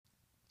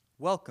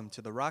Welcome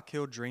to the Rock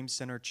Hill Dream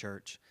Center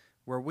Church,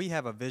 where we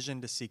have a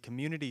vision to see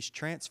communities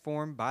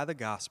transformed by the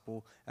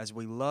gospel as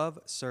we love,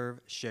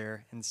 serve,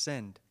 share, and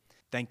send.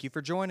 Thank you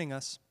for joining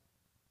us.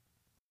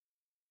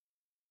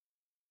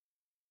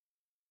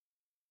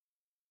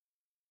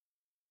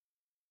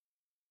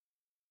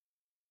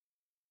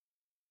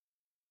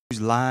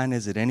 Whose line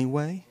is it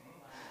anyway?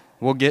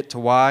 We'll get to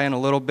why in a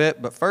little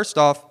bit, but first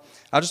off,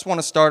 I just want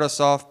to start us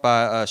off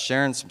by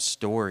sharing some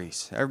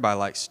stories. Everybody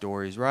likes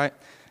stories, right?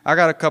 I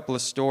got a couple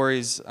of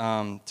stories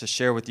to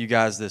share with you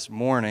guys this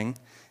morning,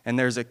 and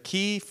there's a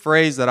key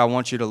phrase that I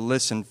want you to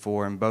listen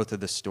for in both of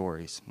the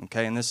stories,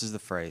 okay? And this is the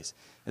phrase.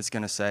 It's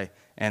going to say,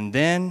 "And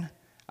then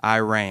I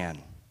ran."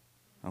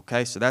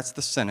 Okay, so that's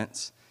the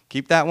sentence.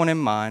 Keep that one in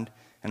mind,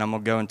 and I'm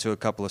going to go into a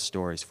couple of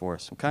stories for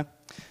us, okay?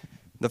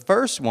 The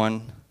first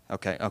one,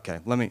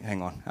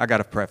 hang on. I got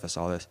to preface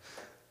all this.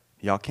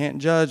 Y'all can't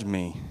judge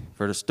me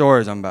for the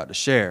stories I'm about to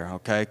share,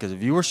 okay? Because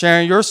if you were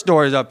sharing your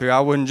stories up here, I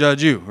wouldn't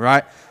judge you,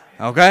 right?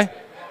 Okay?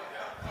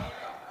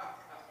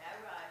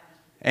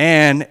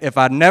 And if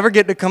I never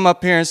get to come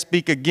up here and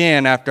speak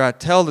again after I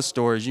tell the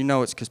stories, you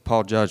know it's because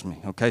Paul judged me,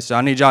 okay? So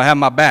I need y'all to have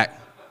my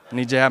back.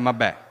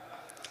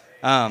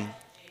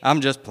 I'm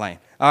just playing.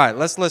 All right,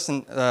 let's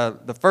listen.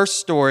 The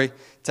first story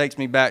takes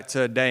me back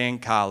to a day in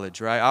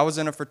college, right? I was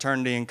in a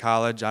fraternity in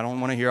college. I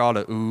don't want to hear all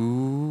the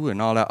ooh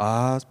and all the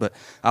ahs, but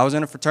I was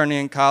in a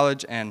fraternity in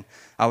college, and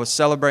I was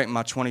celebrating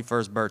my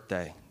 21st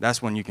birthday.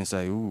 That's when you can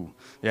say ooh,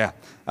 yeah.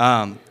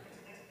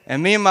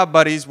 And me and my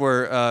buddies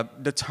were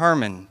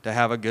determined to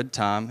have a good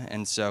time,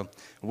 and so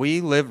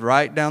we lived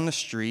right down the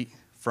street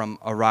from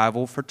a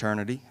rival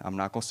fraternity. I'm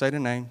not going to say the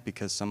name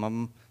because some of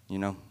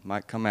them,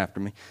 might come after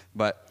me,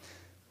 but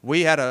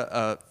we had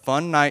a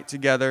fun night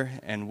together,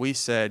 and we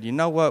said, you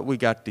know what, we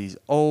got these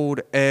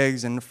old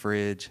eggs in the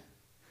fridge.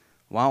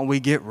 Why don't we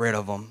get rid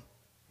of them?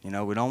 We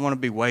don't want to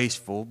be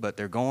wasteful, but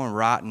they're going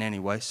rotten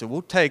anyway, so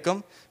we'll take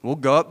them. We'll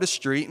go up the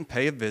street and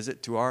pay a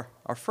visit to our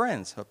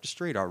friends up the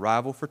street, our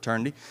rival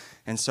fraternity.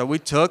 And so we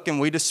took and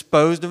we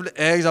disposed of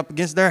the eggs up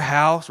against their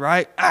house,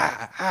 right?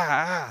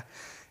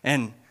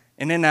 And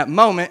in that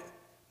moment,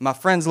 my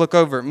friends look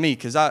over at me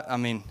because, I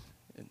mean,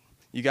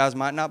 you guys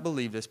might not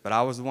believe this, but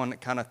I was the one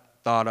that kind of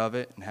thought of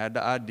it and had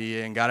the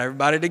idea and got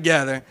everybody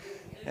together,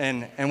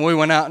 and we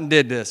went out and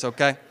did this,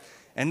 okay?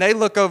 And they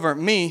look over at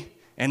me,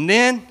 and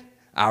then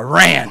I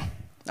ran.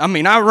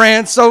 I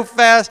ran so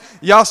fast,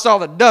 y'all saw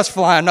the dust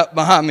flying up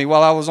behind me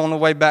while I was on the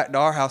way back to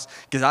our house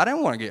because I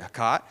didn't want to get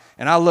caught.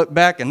 And I look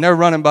back, and they're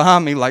running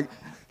behind me like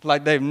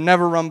they've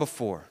never run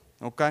before,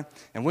 okay?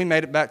 And we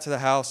made it back to the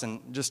house,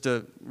 and just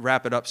to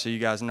wrap it up so you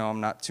guys know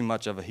I'm not too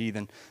much of a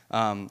heathen,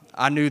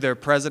 I knew their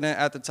president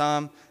at the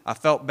time. I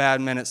felt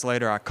bad minutes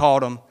later. I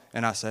called him,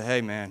 and I said,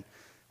 hey, man,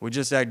 we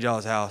just egged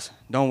y'all's house.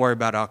 Don't worry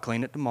about it. I'll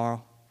clean it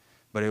tomorrow.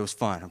 But it was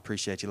fun. I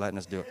appreciate you letting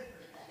us do it.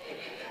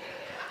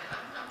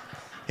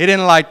 He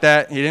didn't like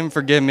that. He didn't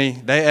forgive me.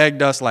 They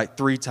egged us like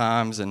 3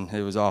 times, and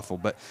it was awful.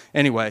 But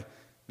anyway,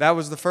 that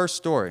was the first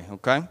story,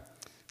 okay?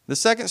 The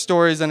second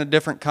story is in a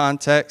different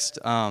context.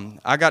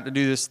 I got to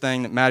do this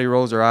thing that Maddie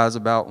rolls her eyes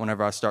about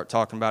whenever I start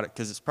talking about it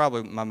because it's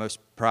probably my most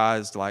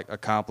prized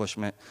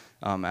accomplishment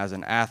as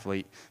an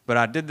athlete. But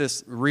I did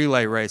this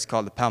relay race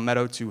called the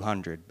Palmetto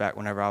 200 back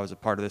whenever I was a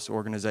part of this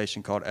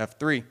organization called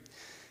F3.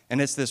 And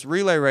it's this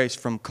relay race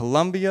from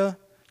Columbia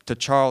to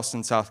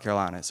Charleston, South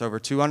Carolina. It's over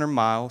 200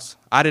 miles.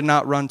 I did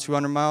not run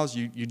 200 miles.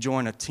 You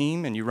join a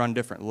team and you run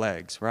different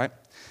legs, right?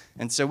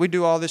 And so we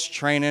do all this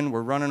training.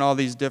 We're running all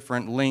these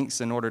different links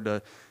in order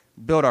to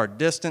build our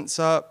distance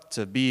up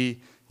to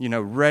be,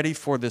 ready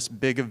for this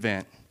big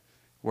event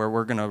where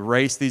we're going to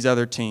race these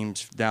other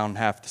teams down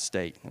half the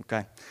state,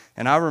 okay?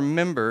 And I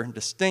remember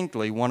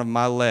distinctly one of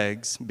my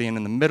legs being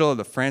in the middle of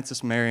the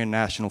Francis Marion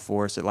National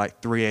Forest at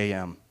like 3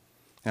 a.m.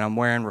 And I'm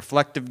wearing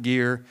reflective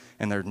gear,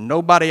 and there's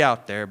nobody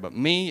out there but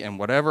me and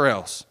whatever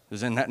else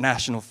is in that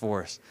national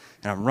forest.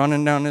 And I'm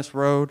running down this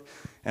road,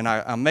 and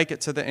I make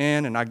it to the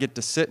end, and I get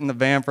to sit in the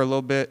van for a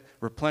little bit,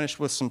 replenish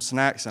with some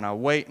snacks, and I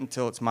wait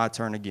until it's my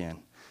turn again.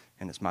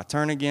 And it's my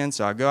turn again,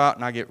 so I go out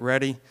and I get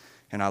ready,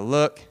 and I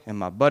look, and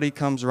my buddy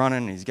comes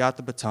running, and he's got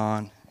the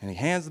baton, and he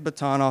hands the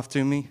baton off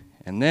to me,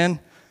 and then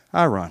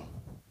I run.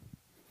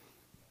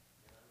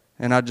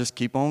 And I just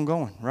keep on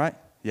going, right?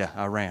 Yeah,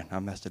 I ran. I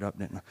messed it up,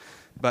 didn't I?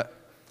 But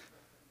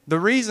the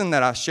reason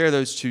that I share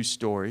those two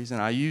stories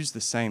and I use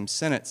the same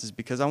sentence is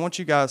because I want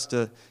you guys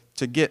to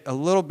get a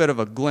little bit of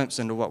a glimpse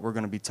into what we're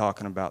going to be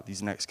talking about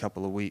these next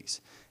couple of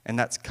weeks, and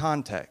that's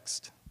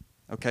context.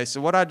 Okay, so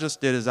what I just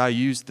did is I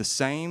used the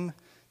same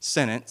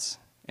sentence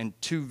in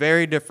 2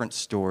 very different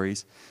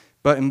stories,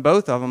 but in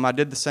both of them I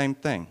did the same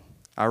thing.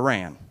 I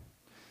ran.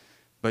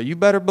 But you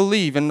better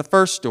believe in the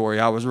first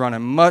story I was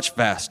running much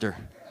faster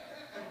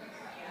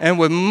and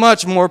with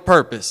much more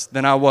purpose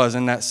than I was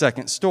in that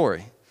second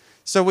story.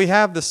 So we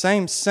have the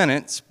same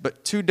sentence,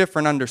 but 2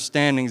 different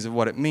understandings of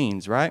what it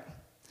means, right?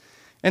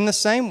 In the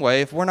same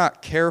way, if we're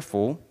not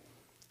careful,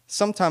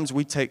 sometimes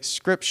we take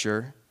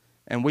Scripture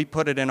and we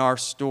put it in our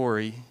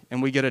story,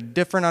 and we get a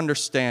different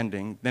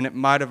understanding than it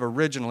might have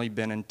originally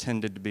been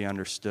intended to be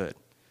understood.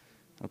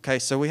 Okay,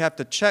 so we have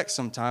to check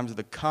sometimes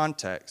the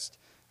context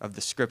of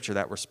the scripture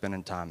that we're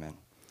spending time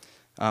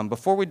in.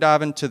 Before we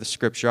dive into the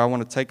scripture, I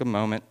want to take a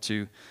moment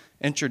to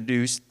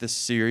introduce this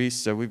series.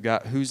 So we've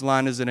got Whose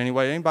Line Is It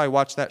Anyway? Anybody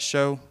watch that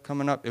show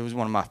coming up? It was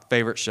one of my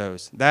favorite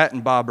shows. That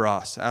and Bob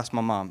Ross. Ask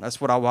my mom.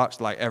 That's what I watched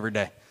like every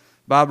day.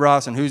 Bob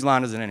Ross and Whose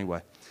Line Is It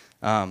Anyway?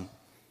 And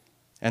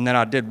then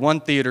I did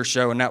one theater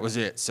show, and that was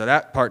it. So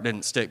that part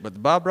didn't stick. But the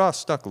Bob Ross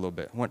stuck a little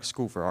bit. Went to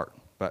school for art.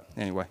 But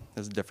anyway,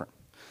 it's different.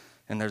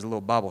 And there's a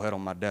little bobblehead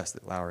on my desk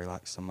that Lowry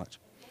likes so much.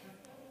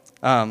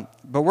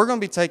 But we're going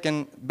to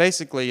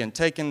be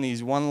taking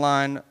these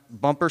one-line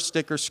bumper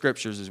sticker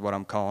scriptures is what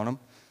I'm calling them.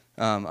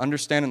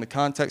 Understanding the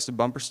context of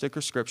bumper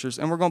sticker scriptures,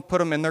 and we're going to put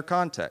them in their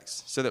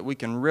context so that we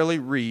can really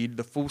read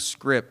the full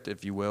script,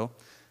 if you will,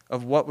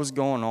 of what was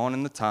going on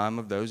in the time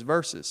of those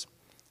verses.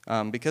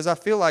 Because I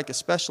feel like,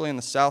 especially in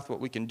the South, what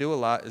we can do a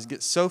lot is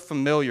get so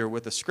familiar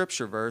with a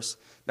scripture verse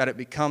that it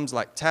becomes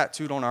like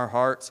tattooed on our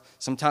hearts,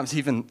 sometimes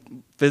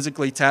even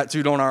physically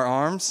tattooed on our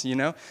arms,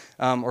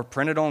 or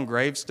printed on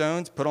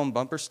gravestones, put on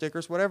bumper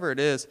stickers, whatever it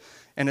is.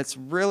 And it's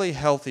really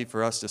healthy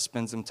for us to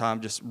spend some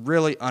time just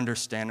really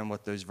understanding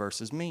what those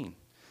verses mean.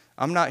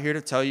 I'm not here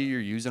to tell you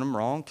you're using them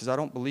wrong, because I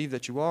don't believe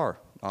that you are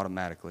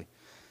automatically.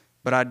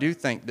 But I do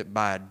think that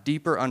by a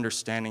deeper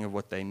understanding of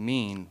what they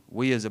mean,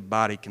 we as a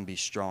body can be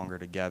stronger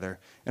together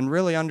and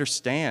really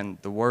understand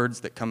the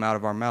words that come out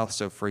of our mouth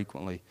so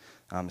frequently,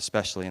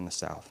 especially in the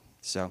South.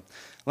 So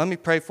let me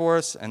pray for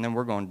us, and then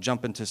we're going to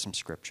jump into some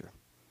scripture.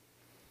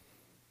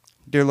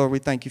 Dear Lord, we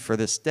thank you for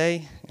this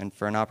day and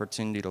for an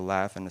opportunity to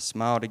laugh and to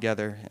smile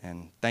together.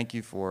 And thank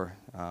you for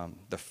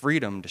the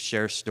freedom to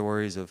share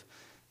stories of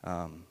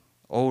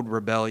old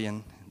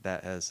rebellion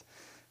that has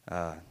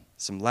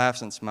some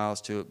laughs and smiles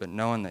to it, but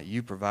knowing that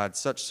you provide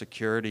such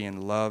security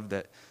and love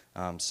that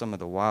some of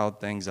the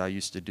wild things I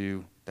used to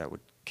do that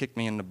would kick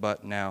me in the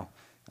butt now,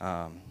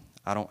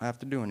 I don't have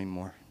to do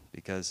anymore,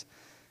 because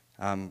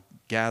I'm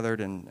gathered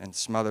and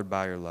smothered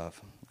by your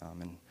love.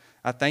 And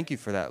I thank you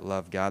for that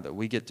love, God, that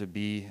we get to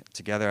be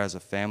together as a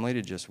family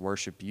to just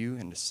worship you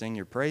and to sing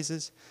your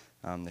praises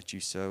that you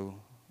so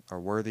are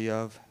worthy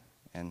of.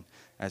 And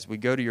as we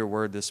go to your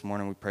word this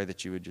morning, we pray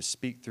that you would just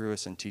speak through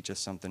us and teach us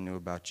something new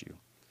about you.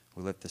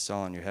 We lift this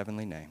all in your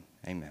heavenly name.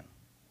 Amen.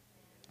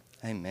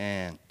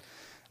 Amen.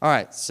 All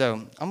right, so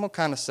I'm going to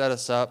kind of set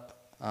us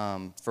up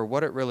for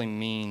what it really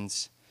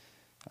means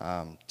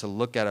to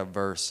look at a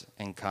verse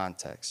in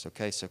context.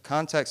 Okay, so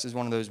context is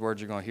one of those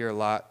words you're going to hear a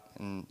lot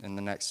in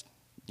the next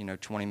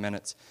 20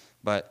 minutes.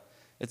 But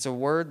it's a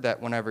word that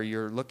whenever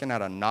you're looking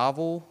at a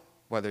novel,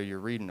 whether you're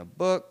reading a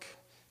book,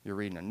 you're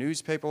reading a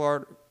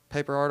newspaper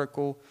paper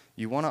article,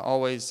 you want to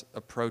always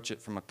approach it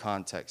from a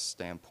context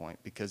standpoint.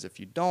 Because if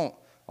you don't,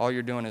 all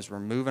you're doing is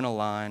removing a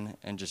line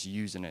and just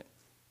using it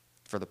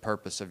for the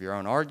purpose of your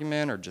own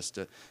argument or just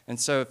to. And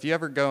so if you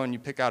ever go and you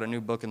pick out a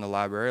new book in the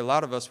library, a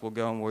lot of us will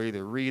go and we'll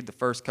either read the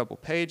first couple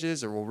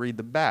pages or we'll read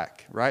the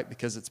back, right?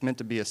 Because it's meant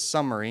to be a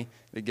summary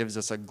that gives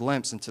us a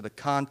glimpse into the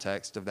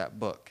context of that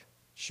book.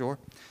 Sure?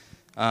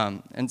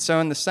 And so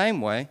in the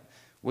same way,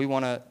 we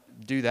want to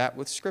do that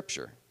with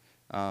Scripture.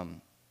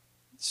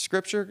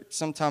 Scripture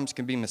sometimes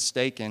can be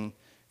mistaken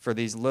for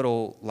these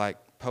little like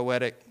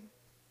poetic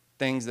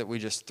things that we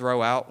just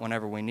throw out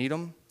whenever we need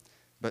them.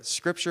 But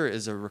Scripture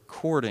is a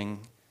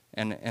recording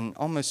and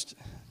almost,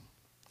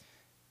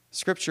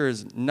 Scripture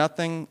is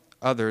nothing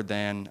other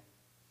than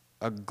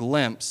a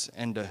glimpse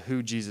into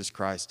who Jesus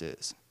Christ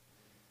is.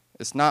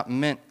 It's not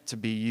meant to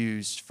be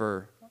used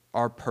for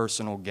our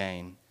personal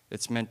gain.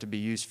 It's meant to be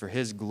used for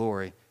His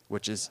glory,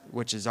 which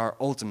is our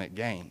ultimate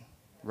gain,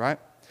 right?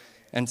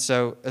 And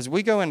so as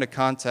we go into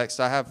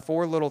context, I have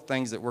 4 little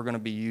things that we're going to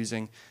be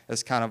using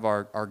as kind of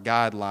our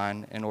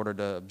guideline in order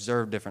to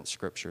observe different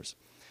scriptures.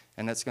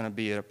 And that's going to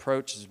be an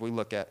approach as we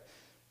look at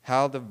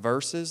how the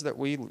verses that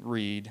we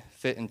read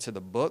fit into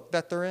the book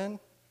that they're in,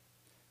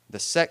 the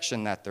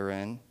section that they're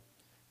in,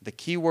 the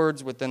key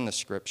words within the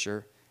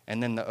scripture,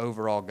 and then the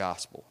overall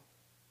gospel.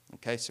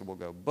 Okay, so we'll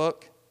go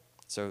book.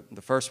 So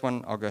the first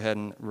one I'll go ahead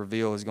and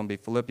reveal is going to be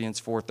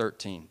Philippians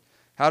 4:13.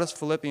 How does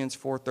Philippians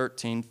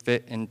 4:13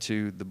 fit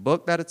into the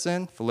book that it's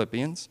in,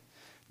 Philippians,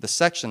 the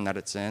section that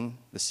it's in,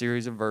 the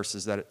series of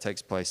verses that it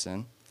takes place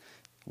in,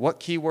 what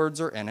keywords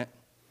are in it,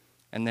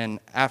 and then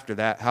after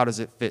that, how does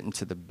it fit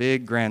into the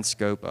big grand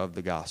scope of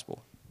the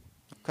gospel?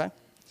 Okay?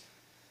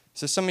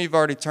 So some of you have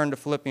already turned to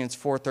Philippians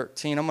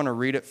 4:13. I'm going to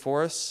read it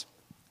for us,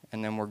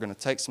 and then we're going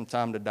to take some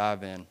time to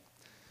dive in.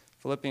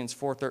 Philippians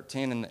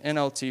 4:13 in the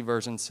NLT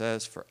version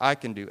says, "For I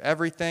can do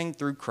everything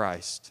through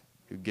Christ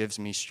who gives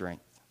me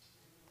strength."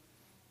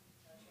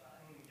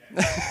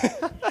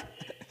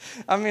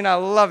 I mean, I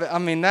love it. I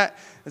mean, that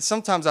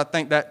sometimes I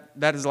think that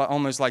is like,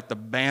 almost like the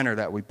banner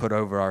that we put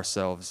over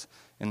ourselves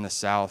in the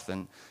South,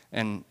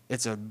 and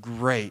it's a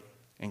great,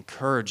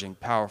 encouraging,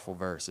 powerful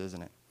verse,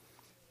 isn't it?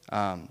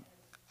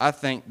 I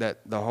think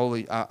that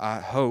I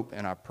hope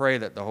and I pray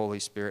that the Holy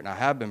Spirit, and I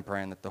have been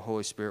praying that the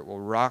Holy Spirit will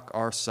rock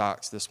our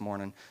socks this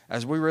morning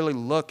as we really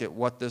look at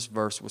what this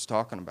verse was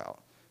talking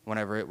about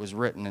whenever it was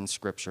written in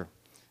Scripture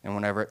and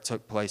whenever it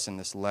took place in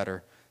this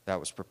letter that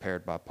was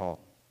prepared by Paul.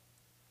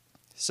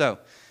 So,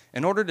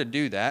 in order to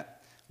do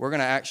that, we're going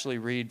to actually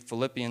read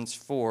Philippians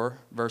 4,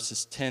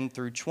 verses 10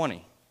 through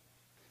 20.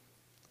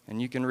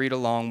 And you can read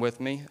along with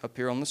me up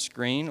here on the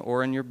screen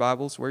or in your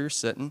Bibles where you're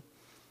sitting.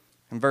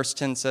 And verse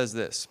 10 says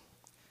this: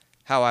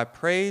 "How I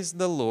praise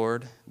the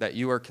Lord that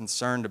you are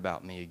concerned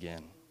about me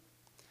again.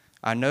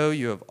 I know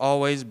you have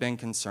always been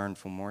concerned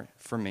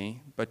for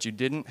me, but you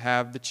didn't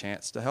have the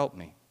chance to help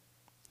me.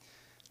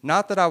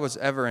 Not that I was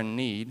ever in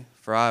need,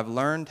 for I have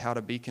learned how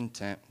to be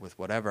content with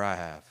whatever I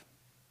have.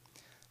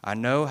 I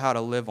know how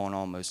to live on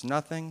almost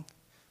nothing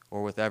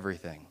or with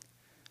everything.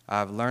 I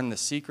have learned the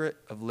secret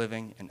of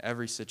living in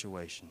every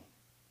situation,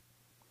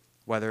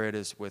 whether it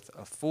is with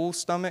a full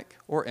stomach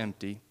or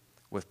empty,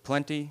 with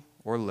plenty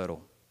or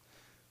little.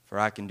 For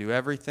I can do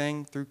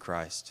everything through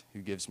Christ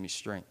who gives me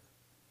strength.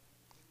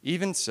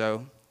 Even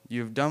so,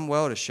 you have done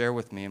well to share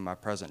with me in my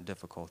present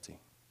difficulty.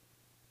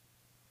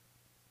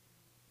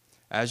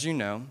 As you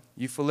know,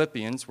 you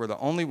Philippians were the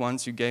only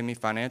ones who gave me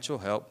financial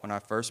help when I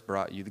first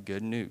brought you the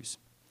good news,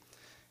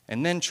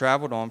 and then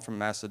traveled on from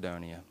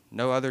Macedonia.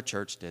 No other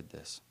church did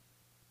this.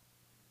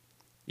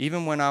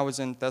 Even when I was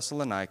in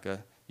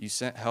Thessalonica, you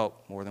sent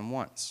help more than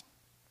once.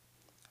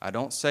 I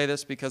don't say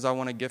this because I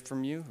want a gift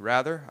from you.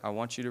 Rather, I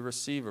want you to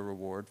receive a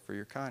reward for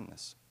your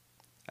kindness.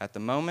 At the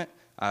moment,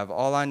 I have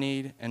all I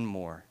need and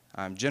more.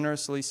 I am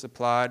generously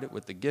supplied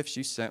with the gifts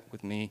you sent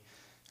me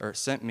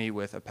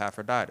with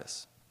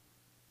Epaphroditus.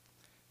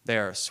 They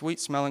are a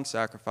sweet-smelling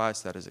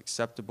sacrifice that is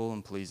acceptable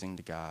and pleasing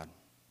to God.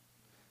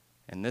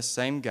 And this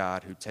same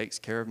God who takes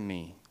care of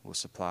me will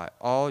supply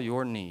all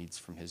your needs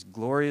from his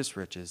glorious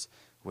riches,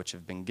 which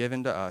have been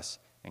given to us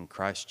in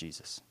Christ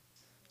Jesus.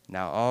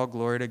 Now all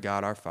glory to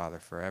God our Father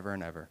forever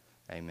and ever.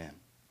 Amen."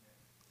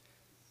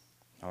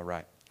 All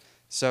right.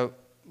 So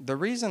the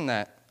reason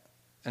that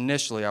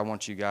initially I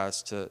want you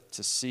guys to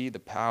see the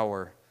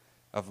power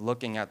of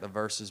looking at the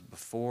verses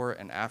before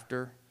and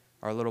after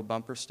our little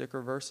bumper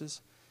sticker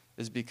verses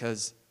is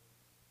because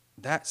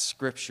that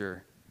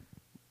scripture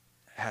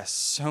has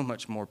so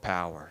much more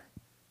power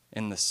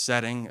in the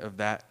setting of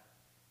that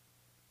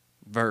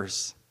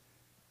verse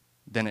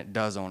than it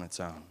does on its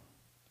own,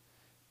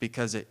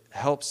 because it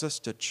helps us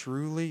to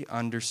truly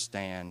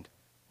understand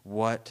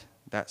what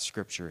that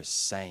scripture is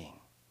saying.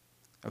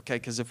 Okay,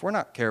 because if we're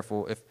not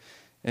careful,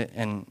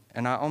 and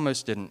I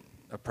almost didn't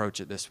approach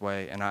it this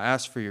way, and I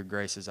ask for your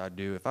grace as I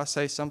do. If I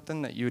say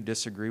something that you would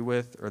disagree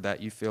with or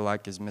that you feel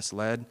like is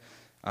misled,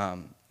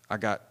 I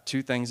got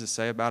two things to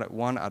say about it.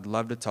 One, I'd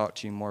love to talk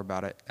to you more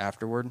about it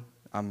afterward.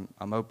 I'm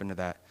open to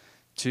that.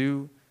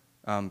 Two,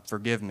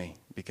 forgive me,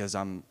 because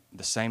I'm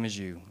the same as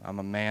you. I'm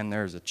a man.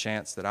 There's a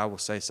chance that I will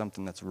say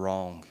something that's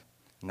wrong,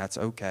 and that's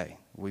okay.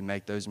 We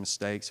make those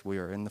mistakes. We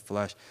are in the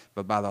flesh.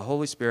 But by the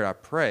Holy Spirit, I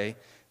pray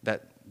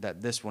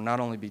that this will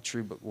not only be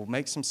true, but will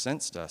make some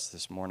sense to us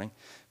this morning.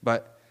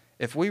 But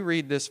if we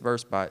read this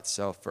verse by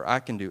itself, "For I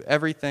can do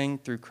everything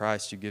through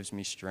Christ who gives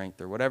me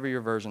strength," or whatever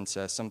your version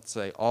says, some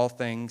say all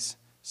things,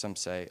 some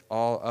say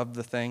all of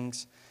the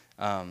things,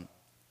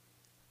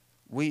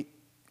 we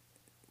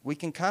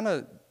can kind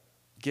of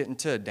get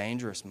into a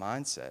dangerous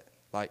mindset.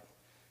 Like,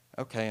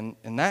 okay,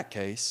 in that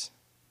case,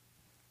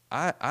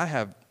 I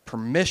have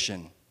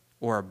permission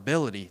or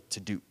ability to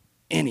do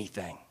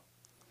anything.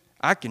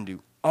 I can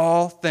do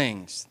all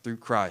things through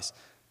Christ.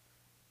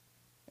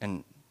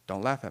 And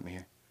don't laugh at me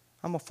here.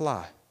 I'm going to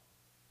fly.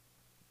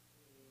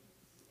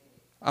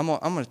 I'm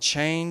going to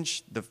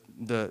change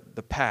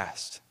the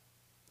past.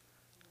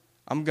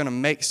 I'm going to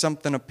make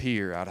something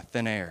appear out of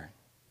thin air.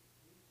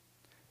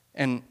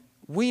 And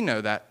we know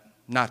that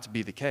not to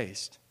be the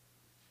case.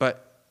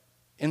 But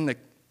in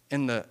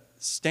the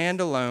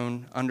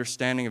standalone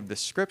understanding of the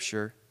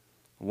scripture,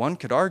 one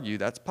could argue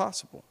that's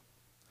possible.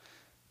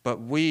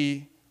 But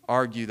we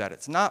argue that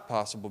it's not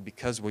possible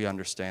because we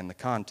understand the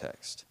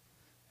context.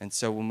 And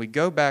so when we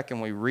go back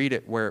and we read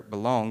it where it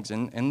belongs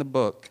in the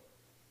book,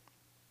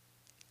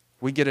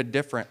 we get a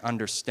different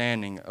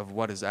understanding of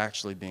what is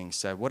actually being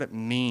said, what it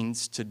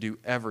means to do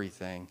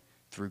everything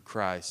through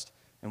Christ,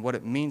 and what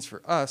it means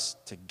for us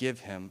to give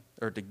him,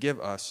 or to give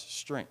us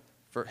strength,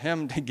 for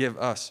him to give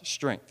us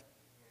strength.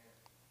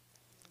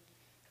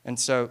 And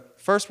so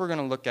first we're going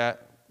to look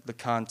at the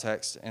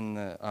context and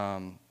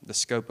the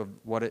scope of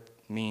what it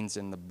means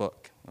in the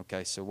book.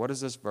 Okay, so what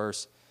does this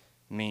verse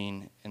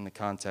mean in the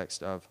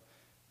context of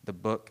the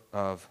book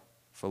of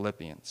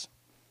Philippians?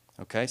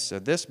 Okay, so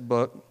this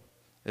book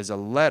is a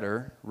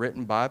letter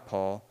written by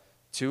Paul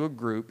to a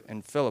group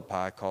in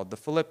Philippi called the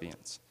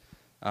Philippians.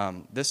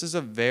 This is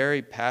a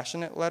very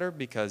passionate letter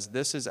because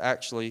this is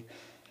actually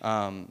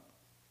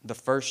the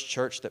first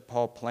church that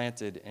Paul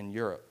planted in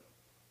Europe.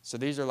 So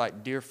these are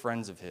like dear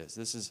friends of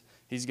his.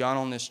 He's gone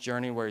on this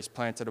journey where he's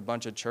planted a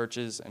bunch of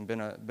churches and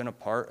been a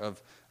part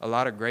of a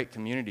lot of great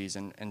communities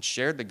and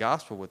shared the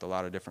gospel with a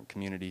lot of different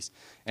communities.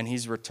 And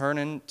he's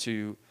returning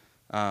to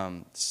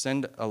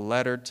send a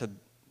letter to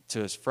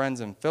his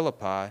friends in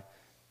Philippi,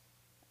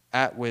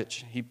 at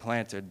which he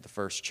planted the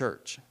first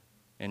church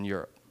in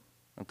Europe.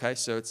 Okay,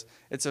 so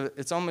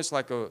it's almost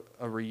like a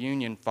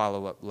reunion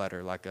follow-up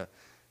letter, like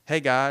hey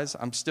guys,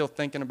 I'm still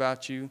thinking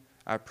about you.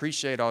 I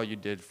appreciate all you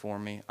did for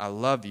me. I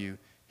love you.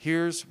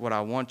 Here's what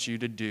I want you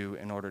to do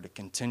in order to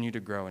continue to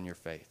grow in your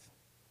faith.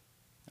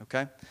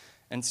 Okay?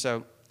 And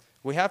so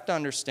we have to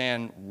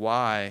understand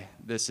why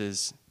this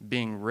is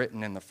being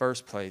written in the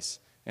first place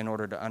in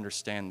order to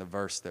understand the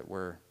verse that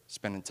we're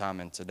spending time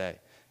in today.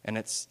 And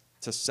it's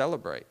to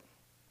celebrate.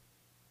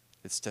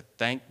 It's to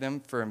thank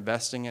them for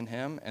investing in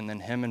him and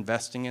then him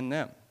investing in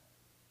them.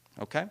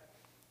 Okay?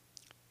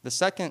 The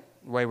second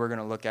way we're going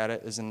to look at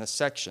it is in this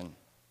section,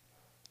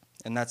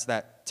 and that's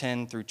that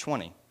 10 through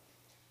 20.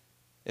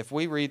 If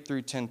we read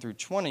through 10 through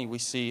 20, we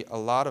see a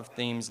lot of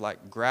themes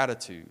like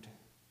gratitude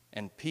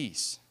and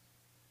peace.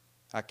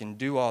 I can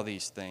do all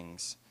these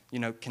things. You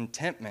know,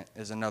 contentment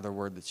is another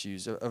word that's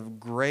used, a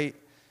great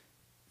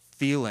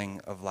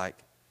feeling of like,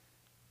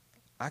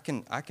 I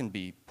can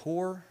be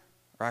poor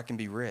or I can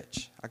be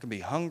rich. I can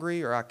be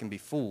hungry or I can be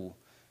full.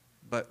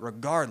 But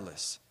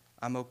regardless,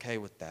 I'm okay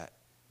with that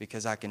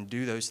because I can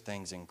do those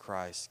things in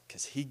Christ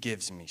because he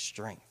gives me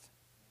strength.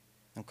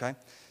 Okay?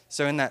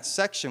 So in that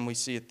section, we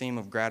see a theme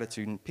of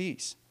gratitude and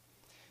peace.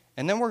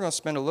 And then we're going to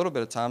spend a little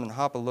bit of time and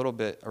hop a little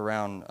bit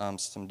around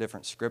some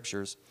different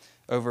scriptures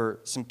over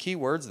some key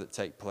words that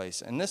take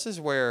place. And this is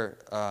where,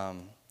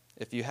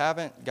 if you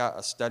haven't got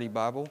a study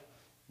Bible,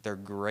 they're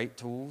great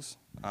tools.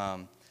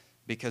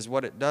 Because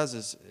what it does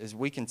is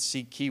we can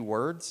see key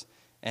words,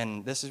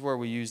 and this is where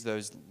we use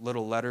those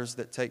little letters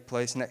that take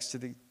place next to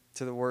the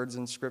words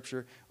in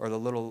Scripture, or the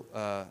little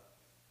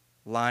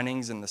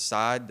linings in the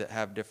side that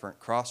have different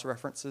cross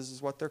references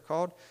is what they're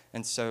called.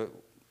 And so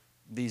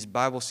these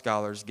Bible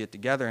scholars get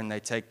together and they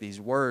take these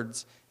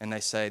words and they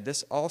say,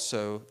 this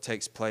also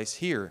takes place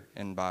here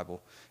in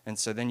Bible. And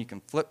so then you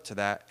can flip to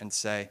that and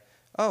say,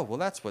 oh, well,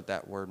 that's what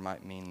that word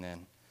might mean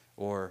then.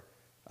 Or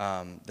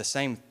the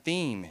same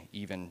theme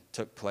even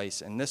took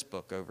place in this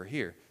book over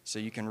here. So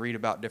you can read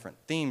about different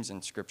themes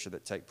in Scripture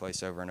that take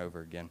place over and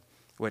over again,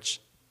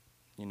 which,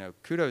 you know,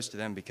 kudos to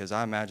them because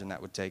I imagine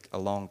that would take a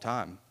long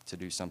time to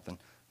do something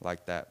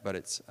like that. But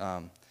it's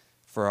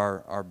for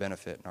our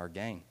benefit and our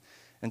gain.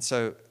 And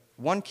so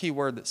one key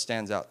word that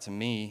stands out to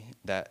me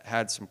that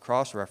had some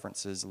cross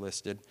references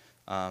listed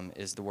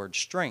is the word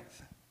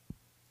strength.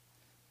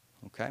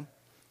 Okay?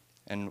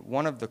 And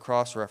one of the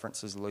cross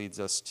references leads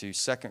us to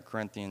 2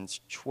 Corinthians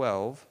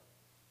 12,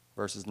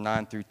 verses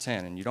 9 through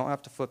 10. And you don't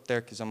have to flip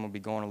there because I'm going to be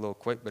going a little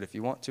quick, but if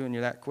you want to and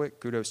you're that quick,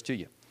 kudos to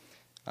you.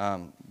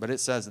 But it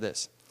says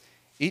this: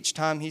 each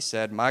time he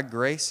said, my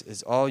grace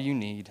is all you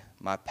need.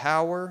 My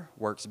power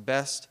works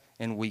best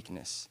in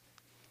weakness.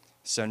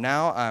 So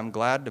now I am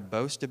glad to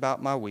boast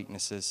about my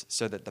weaknesses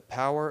so that the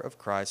power of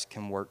Christ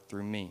can work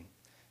through me.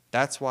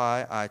 That's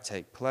why I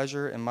take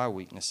pleasure in my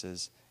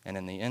weaknesses and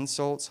in the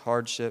insults,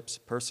 hardships,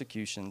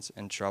 persecutions,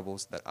 and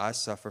troubles that I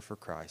suffer for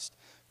Christ.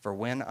 For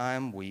when I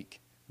am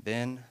weak,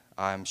 then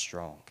I am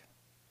strong.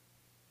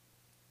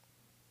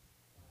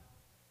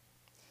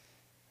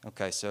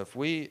 Okay, so if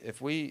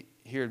we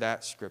hear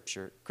that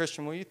scripture,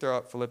 Christian, will you throw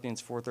up Philippians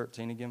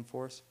 4:13 again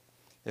for us?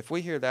 If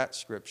we hear that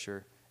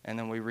scripture and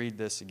then we read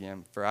this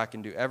again, for I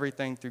can do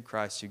everything through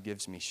Christ who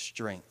gives me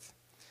strength.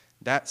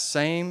 That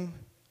same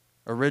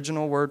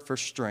original word for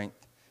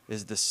strength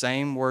is the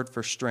same word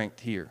for strength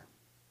here.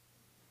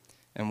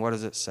 And what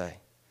does it say?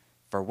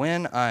 For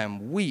when I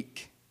am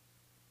weak,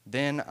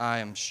 then I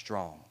am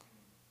strong.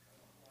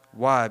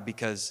 Why?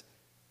 Because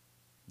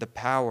the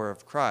power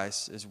of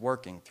Christ is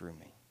working through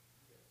me.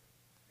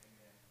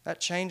 That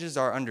changes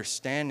our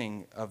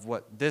understanding of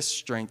what this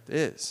strength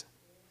is.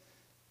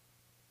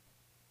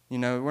 You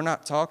know, we're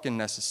not talking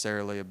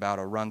necessarily about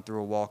a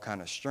run-through-a-wall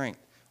kind of strength.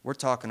 We're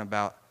talking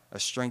about a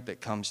strength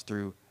that comes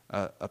through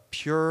a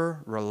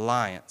pure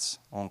reliance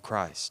on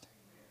Christ.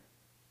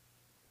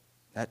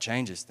 That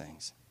changes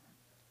things.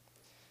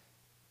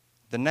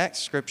 The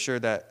next scripture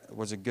that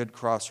was a good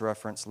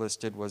cross-reference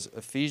listed was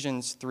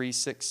Ephesians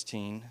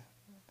 3:16,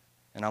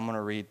 and I'm going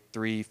to read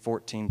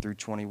 3:14 through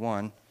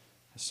 21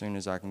 as soon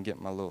as I can get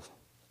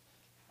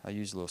I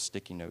use little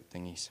sticky note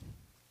thingies.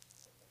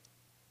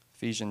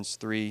 Ephesians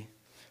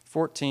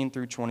 3:14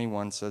 through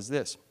 21 says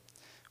this: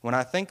 when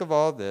I think of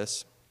all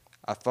this,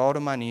 I fall to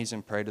my knees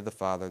and pray to the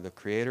Father, the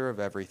creator of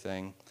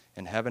everything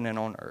in heaven and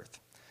on earth.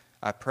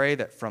 I pray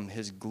that from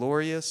his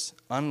glorious,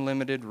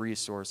 unlimited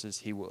resources,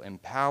 he will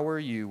empower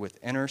you with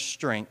inner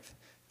strength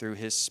through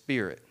his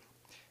Spirit.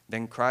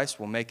 Then Christ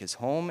will make his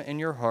home in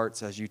your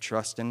hearts as you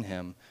trust in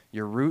him.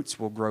 Your roots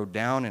will grow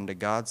down into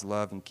God's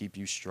love and keep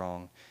you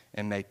strong.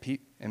 And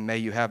may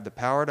you have the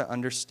power to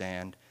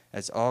understand,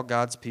 as all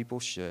God's people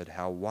should,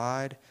 how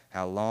wide,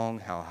 how long,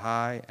 how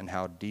high, and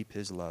how deep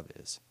his love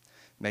is.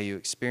 May you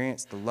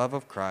experience the love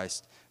of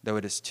Christ, though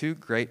it is too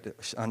great to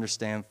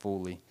understand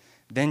fully.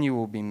 Then you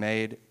will be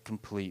made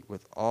complete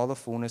with all the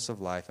fullness of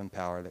life and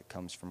power that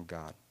comes from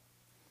God.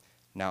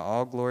 Now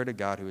all glory to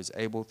God, who is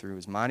able through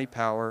his mighty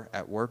power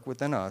at work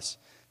within us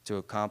to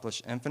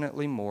accomplish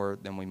infinitely more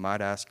than we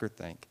might ask or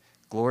think.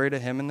 Glory to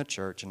him in the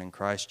church and in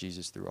Christ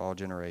Jesus through all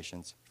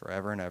generations,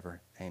 forever and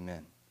ever.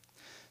 Amen.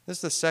 This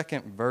is the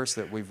second verse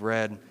that we've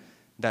read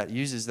that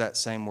uses that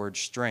same word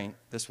strength.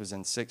 This was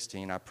in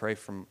 16. I pray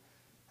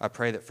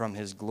that from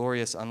his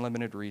glorious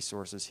unlimited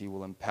resources he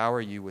will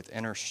empower you with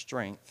inner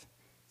strength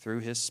through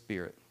his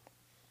Spirit.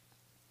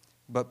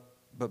 But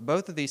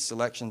both of these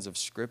selections of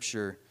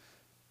Scripture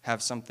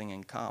have something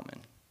in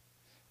common.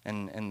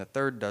 And the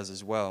third does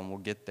as well, and we'll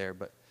get there.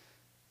 But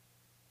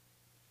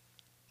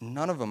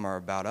none of them are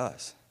about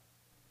us.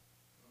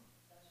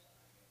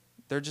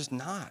 They're just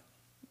not.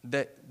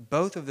 That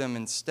both of them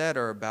instead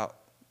are about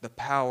the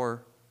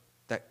power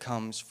that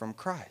comes from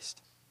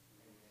Christ,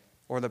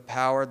 or the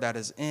power that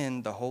is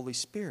in the Holy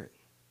Spirit,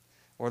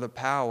 or the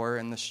power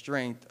and the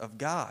strength of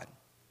God,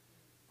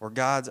 or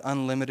God's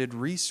unlimited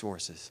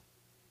resources.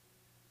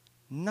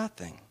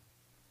 Nothing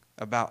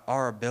about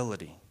our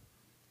ability.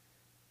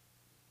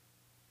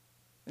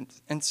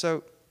 And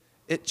so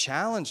it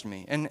challenged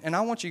me. And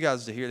I want you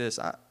guys to hear this.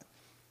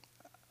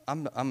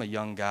 I'm a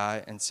young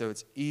guy, and so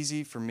it's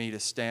easy for me to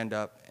stand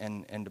up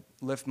and to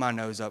lift my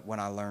nose up when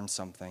I learn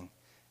something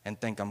and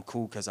think I'm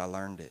cool because I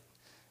learned it.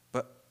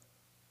 But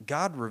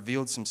God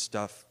revealed some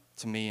stuff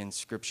to me in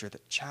Scripture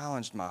that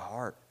challenged my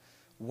heart.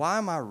 Why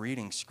am I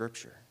reading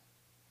Scripture?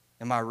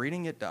 Am I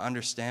reading it to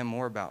understand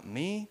more about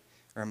me,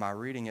 or am I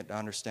reading it to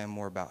understand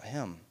more about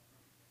Him?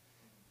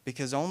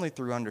 Because only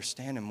through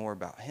understanding more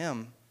about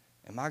Him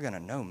am I going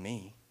to know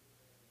me.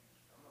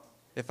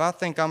 If I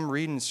think I'm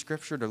reading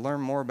Scripture to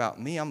learn more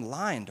about me, I'm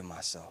lying to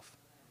myself.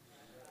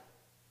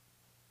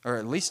 Or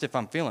at least if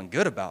I'm feeling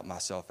good about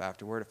myself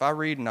afterward. If I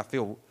read and I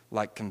feel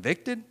like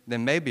convicted,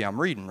 then maybe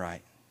I'm reading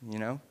right,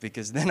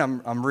 because then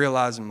I'm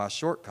realizing my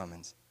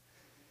shortcomings.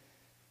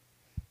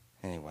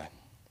 Anyway,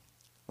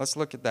 let's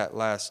look at that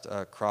last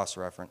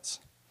cross-reference.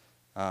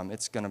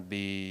 It's going to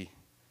be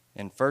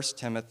in 1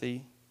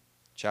 Timothy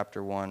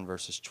chapter 1,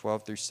 verses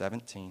 12 through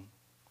 17.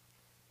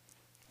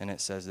 And it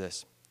says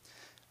this: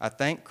 I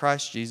thank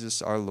Christ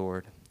Jesus our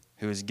Lord,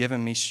 who has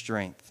given me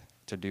strength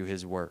to do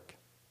his work.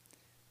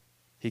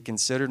 He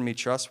considered me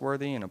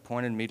trustworthy and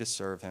appointed me to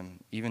serve him,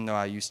 even though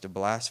I used to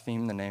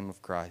blaspheme the name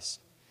of Christ.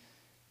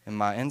 In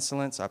my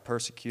insolence I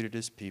persecuted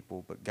his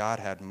people, but God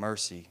had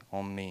mercy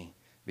on me,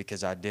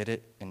 because I did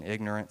it in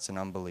ignorance and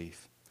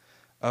unbelief.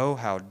 Oh,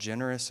 how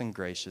generous and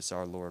gracious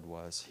our Lord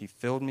was. He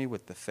filled me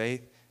with the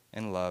faith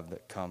and love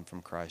that come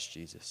from Christ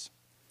Jesus.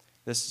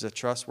 This is a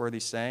trustworthy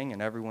saying,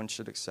 and everyone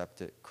should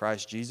accept it.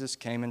 Christ Jesus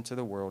came into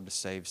the world to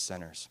save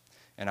sinners,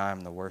 and I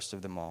am the worst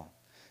of them all.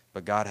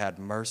 But God had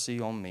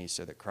mercy on me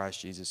so that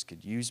Christ Jesus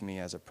could use me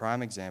as a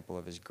prime example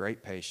of his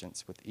great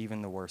patience with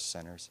even the worst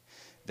sinners.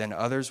 Then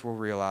others will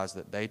realize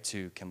that they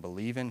too can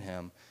believe in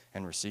him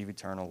and receive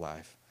eternal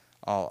life.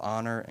 All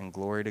honor and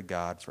glory to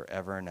God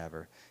forever and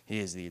ever. He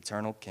is the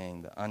eternal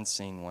King, the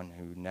unseen one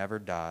who never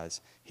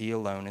dies. He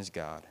alone is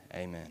God.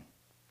 Amen.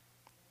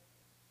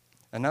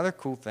 Another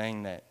cool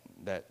thing that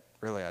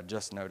really I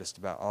just noticed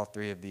about all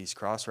three of these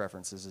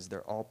cross-references is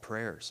they're all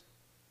prayers.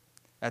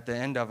 At the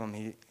end of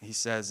them, he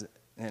says,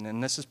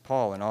 and this is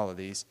Paul in all of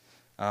these,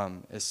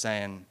 is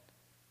saying,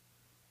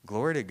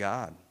 glory to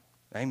God.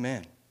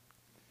 Amen.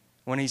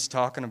 When he's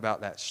talking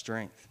about that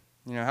strength.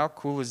 How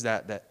cool is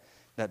that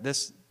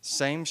this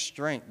same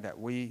strength that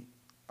we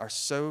are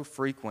so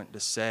frequent to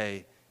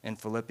say in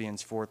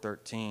Philippians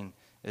 4:13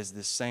 is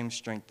the same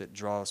strength that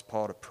draws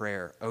Paul to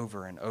prayer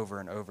over and over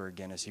and over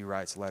again as he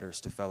writes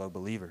letters to fellow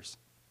believers.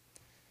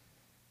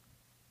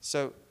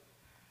 So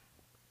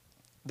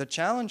the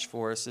challenge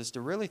for us is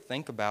to really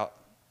think about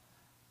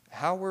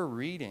how we're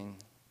reading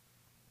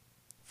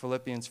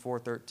Philippians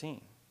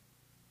 4:13.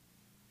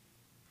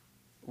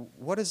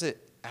 What does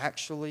it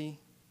actually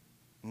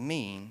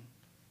mean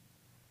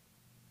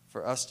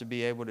for us to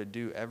be able to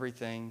do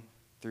everything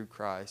through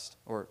Christ,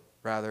 or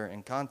rather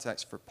in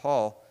context for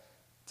Paul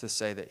to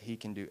say that he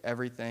can do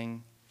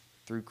everything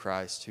through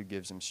Christ who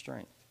gives him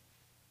strength?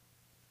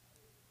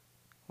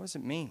 What does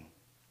it mean?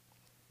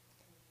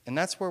 And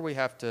that's where we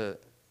have to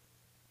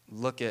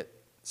look at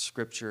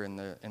Scripture in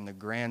the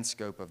grand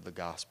scope of the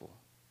gospel.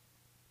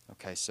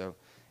 Okay, so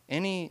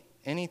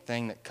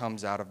anything that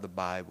comes out of the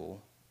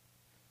Bible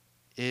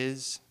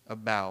is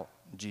about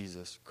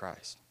Jesus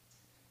Christ.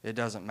 It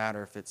doesn't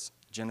matter if it's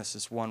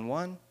Genesis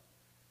 1:1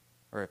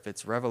 or if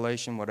it's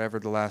Revelation, whatever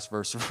the last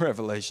verse of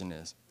Revelation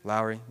is.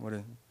 Lowry,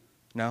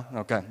 no?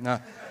 Okay, no.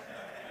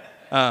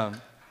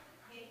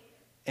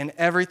 And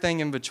everything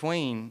in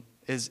between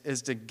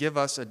is to give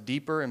us a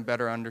deeper and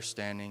better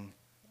understanding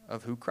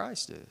of who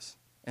Christ is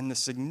and the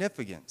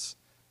significance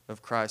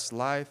of Christ's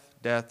life,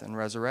 death, and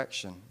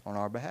resurrection on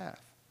our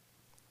behalf.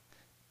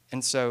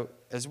 And so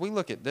as we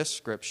look at this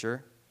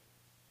Scripture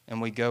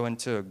and we go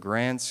into a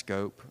grand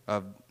scope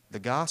of the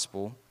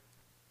gospel,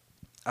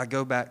 I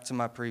go back to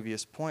my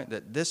previous point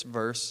that this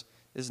verse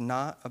is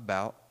not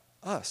about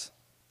us.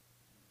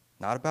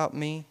 Not about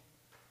me.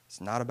 It's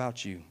not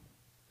about you.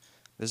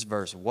 This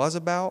verse was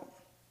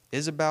about,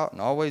 is about,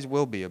 and always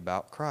will be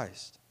about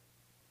Christ.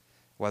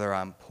 Whether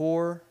I'm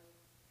poor,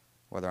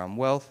 whether I'm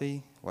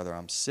wealthy, whether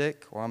I'm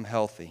sick or I'm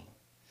healthy,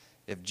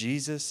 if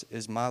Jesus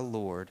is my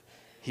Lord,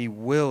 he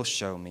will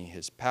show me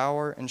his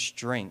power and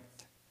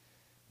strength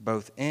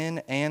both in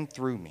and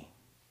through me.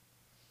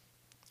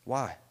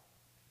 Why?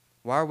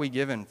 Why are we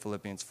given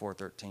Philippians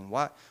 4:13?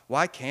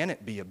 Why can't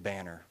it be a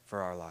banner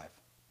for our life?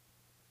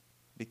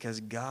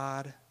 Because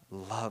God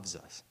loves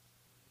us.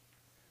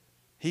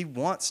 He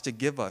wants to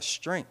give us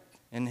strength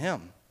in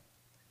Him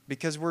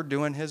because we're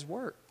doing His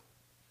work.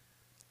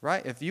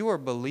 Right? If you are a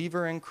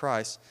believer in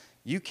Christ,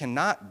 you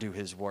cannot do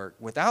His work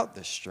without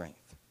this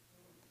strength.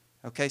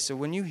 Okay, so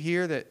when you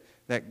hear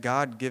that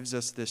God gives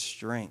us this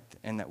strength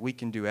and that we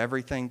can do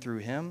everything through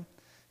Him,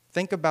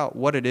 think about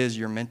what it is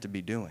you're meant to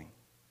be doing.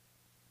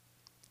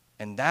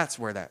 And that's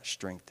where that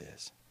strength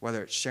is.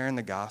 Whether it's sharing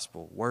the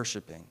gospel,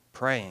 worshiping,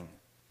 praying,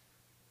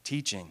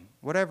 teaching,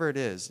 whatever it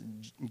is,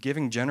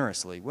 giving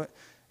generously,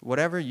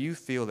 whatever you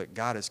feel that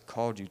God has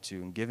called you to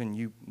and given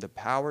you the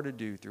power to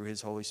do through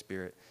His Holy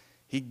Spirit,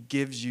 He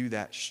gives you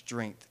that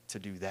strength to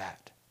do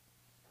that.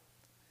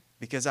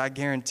 Because I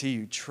guarantee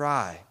you,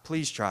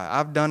 please try.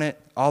 I've done it.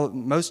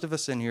 Most of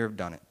us in here have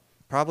done it.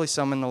 Probably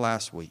some in the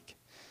last week.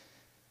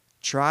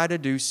 Try to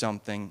do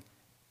something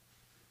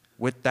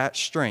with that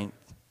strength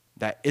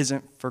that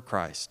isn't for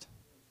Christ.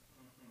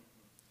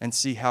 And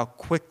see how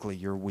quickly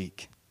you're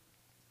weak.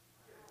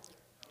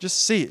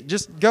 Just see it.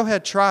 Just go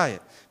ahead, try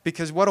it.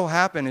 Because what will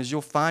happen is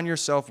you'll find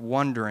yourself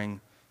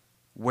wondering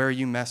where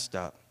you messed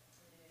up.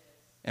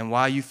 And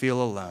why you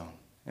feel alone.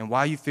 And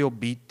why you feel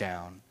beat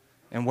down.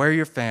 And where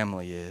your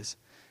family is.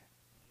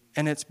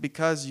 And it's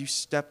because you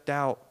stepped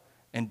out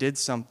and did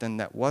something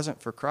that wasn't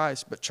for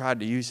Christ, but tried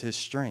to use His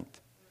strength.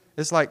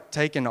 It's like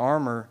taking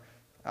armor,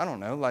 I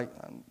don't know, like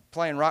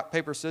playing rock,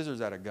 paper,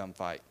 scissors at a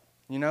gunfight.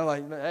 You know,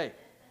 like, hey,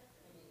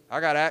 I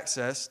got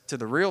access to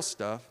the real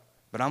stuff,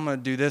 but I'm going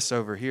to do this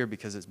over here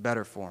because it's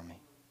better for me.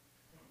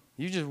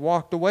 You just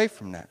walked away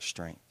from that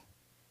strength.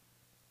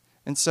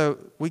 And so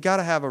we got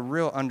to have a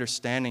real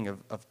understanding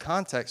of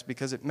context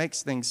because it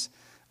makes things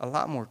a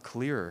lot more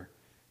clearer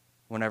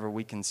whenever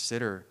we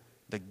consider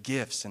the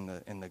gifts and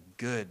the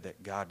good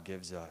that God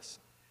gives us.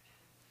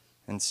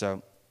 And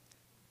so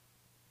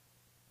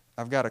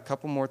I've got a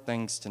couple more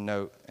things to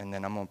note, and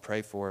then I'm going to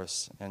pray for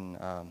us, and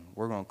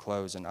we're going to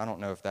close. And I don't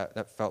know if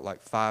that felt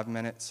like 5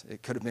 minutes.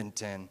 It could have been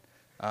 10.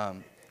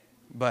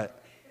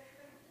 But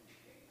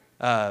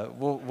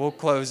we'll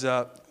close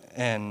up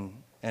and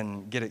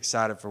get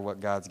excited for what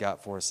God's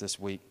got for us this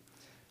week.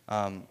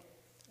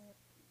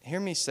 Hear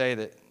me say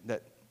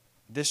that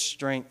this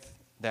strength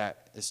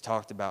that is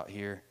talked about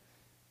here,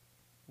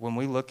 when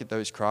we look at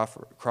those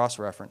cross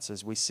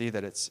references, we see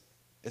that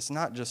it's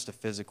not just a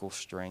physical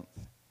strength.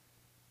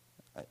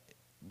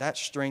 That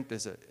strength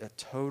is a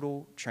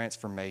total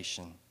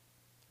transformation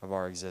of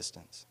our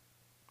existence.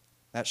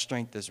 That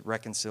strength is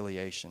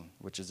reconciliation,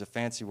 which is a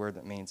fancy word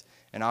that means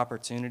an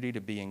opportunity to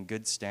be in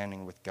good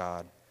standing with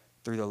God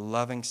through the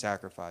loving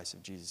sacrifice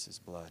of Jesus'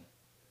 blood.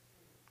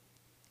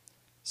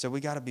 So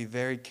we got to be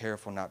very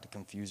careful not to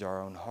confuse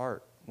our own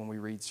heart when we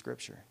read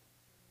Scripture.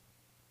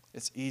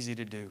 It's easy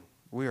to do.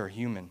 We are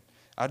human.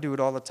 I do it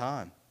all the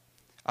time.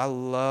 I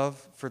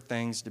love for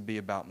things to be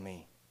about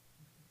me.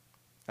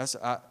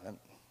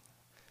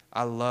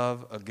 I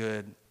love a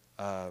good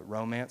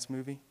romance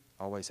movie.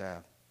 Always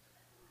have.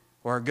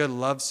 Or a good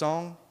love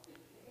song.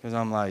 Because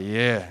I'm like,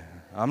 yeah,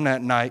 I'm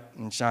that knight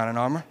in shining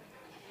armor.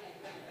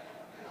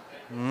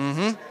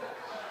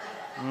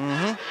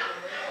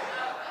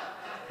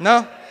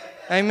 No,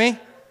 ain't me.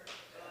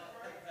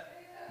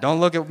 Don't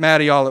look at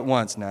Maddie all at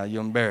once now.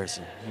 You'll embarrass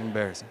her. You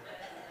embarrass her.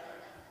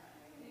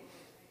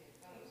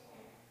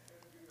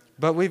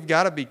 But we've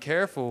got to be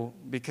careful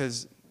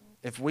because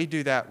if we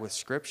do that with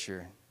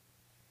Scripture,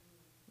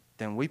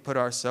 then we put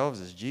ourselves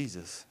as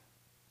Jesus.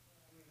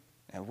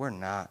 And we're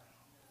not,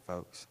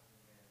 folks.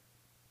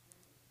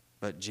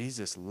 But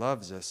Jesus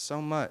loves us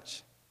so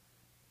much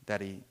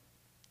that He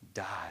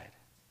died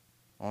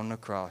on the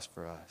cross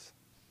for us.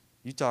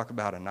 You talk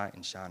about a knight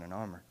in shining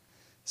armor.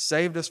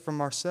 Saved us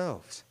from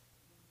ourselves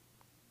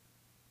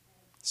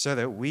so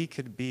that we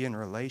could be in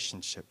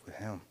relationship with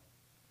Him.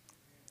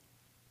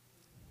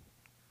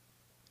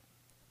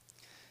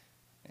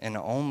 And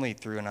only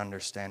through an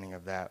understanding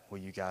of that will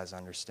you guys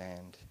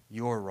understand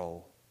your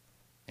role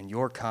and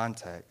your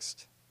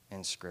context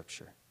in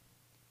Scripture.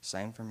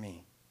 Same for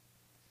me.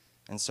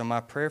 And so my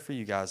prayer for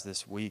you guys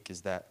this week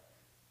is that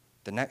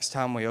the next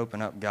time we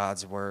open up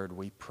God's Word,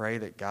 we pray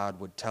that God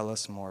would tell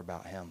us more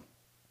about Him.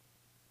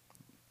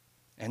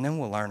 And then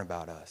we'll learn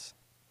about us.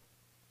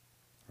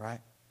 Right?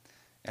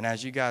 And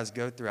as you guys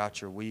go throughout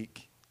your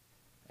week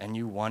and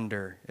you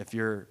wonder if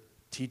you're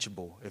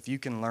teachable, if you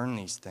can learn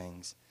these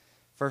things,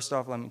 first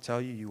off, let me tell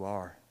you, you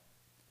are.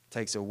 It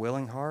takes a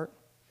willing heart,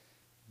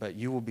 but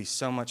you will be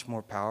so much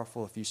more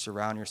powerful if you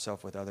surround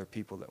yourself with other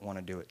people that want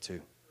to do it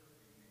too.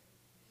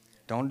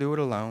 Don't do it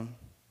alone.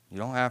 You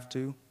don't have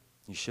to.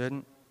 You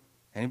shouldn't.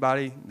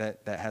 Anybody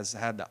that has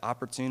had the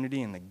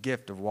opportunity and the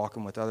gift of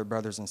walking with other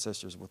brothers and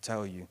sisters will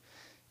tell you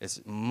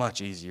it's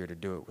much easier to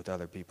do it with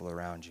other people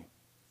around you.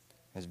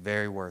 It's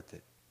very worth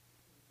it.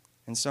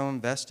 And so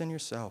invest in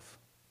yourself.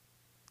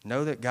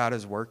 Know that God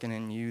is working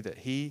in you, that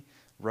He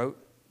wrote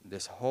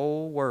this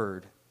whole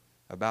word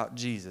about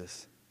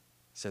Jesus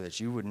so that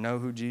you would know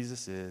who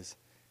Jesus is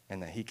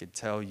and that he could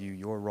tell you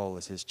your role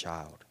as his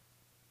child.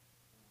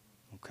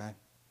 Okay?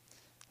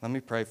 Let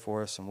me pray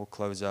for us, and we'll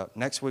close up.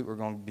 Next week, we're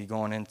going to be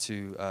going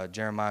into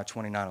Jeremiah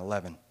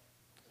 29:11.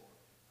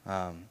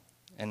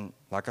 And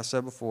like I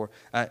said before,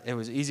 it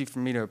was easy for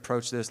me to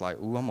approach this like,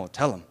 ooh, I'm going to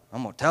tell him.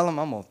 I'm going to tell him.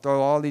 I'm going to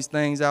throw all these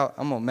things out.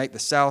 I'm going to make the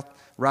South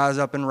rise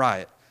up and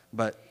riot.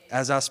 But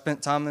as I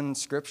spent time in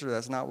Scripture,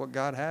 that's not what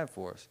God had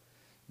for us.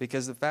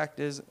 Because the fact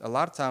is, a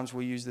lot of times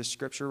we use this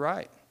Scripture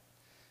right.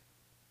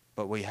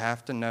 But we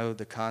have to know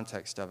the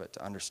context of it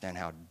to understand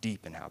how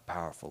deep and how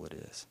powerful it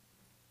is.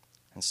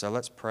 And so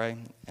let's pray,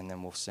 and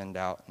then we'll send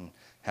out and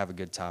have a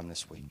good time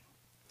this week.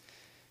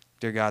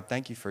 Dear God,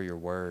 thank you for your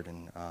word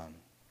and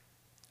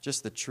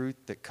just the truth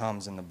that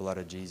comes in the blood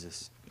of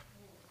Jesus.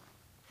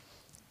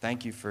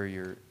 Thank you for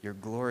your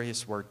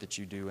glorious work that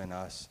you do in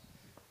us,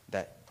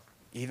 that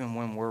even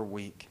when we're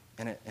weak,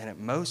 and at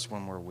most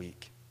when we're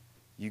weak,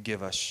 you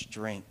give us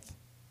strength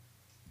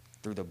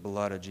through the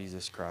blood of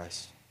Jesus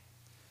Christ.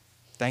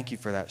 Thank you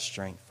for that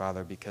strength,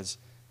 Father, because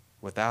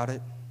without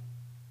it,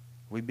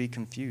 we'd be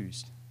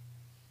confused,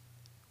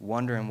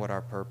 wondering what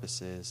our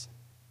purpose is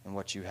and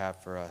what you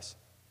have for us.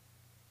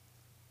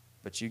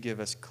 But you give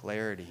us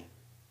clarity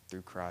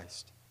through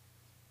Christ.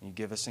 You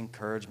give us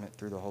encouragement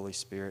through the Holy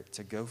Spirit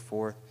to go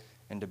forth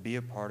and to be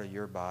a part of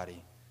your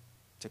body,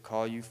 to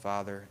call you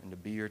Father and to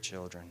be your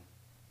children,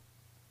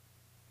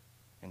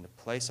 and to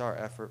place our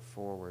effort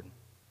forward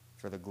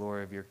for the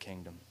glory of your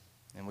kingdom.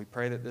 And we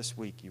pray that this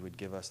week you would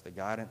give us the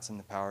guidance and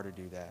the power to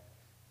do that.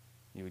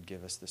 You would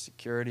give us the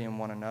security in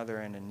one another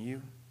and in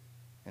you,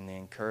 and the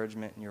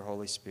encouragement in your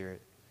Holy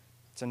Spirit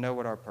to know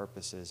what our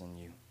purpose is in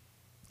you.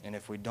 And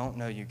if we don't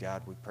know you,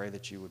 God, we pray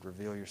that you would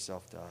reveal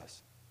yourself to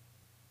us,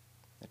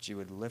 that you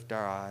would lift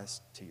our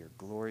eyes to your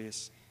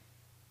glorious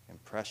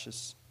and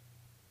precious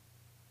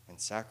and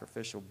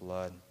sacrificial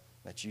blood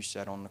that you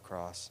shed on the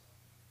cross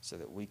so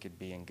that we could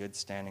be in good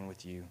standing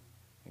with you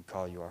and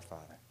call you our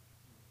Father.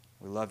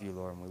 We love you,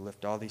 Lord, and we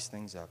lift all these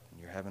things up in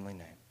your heavenly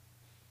name.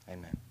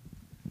 Amen.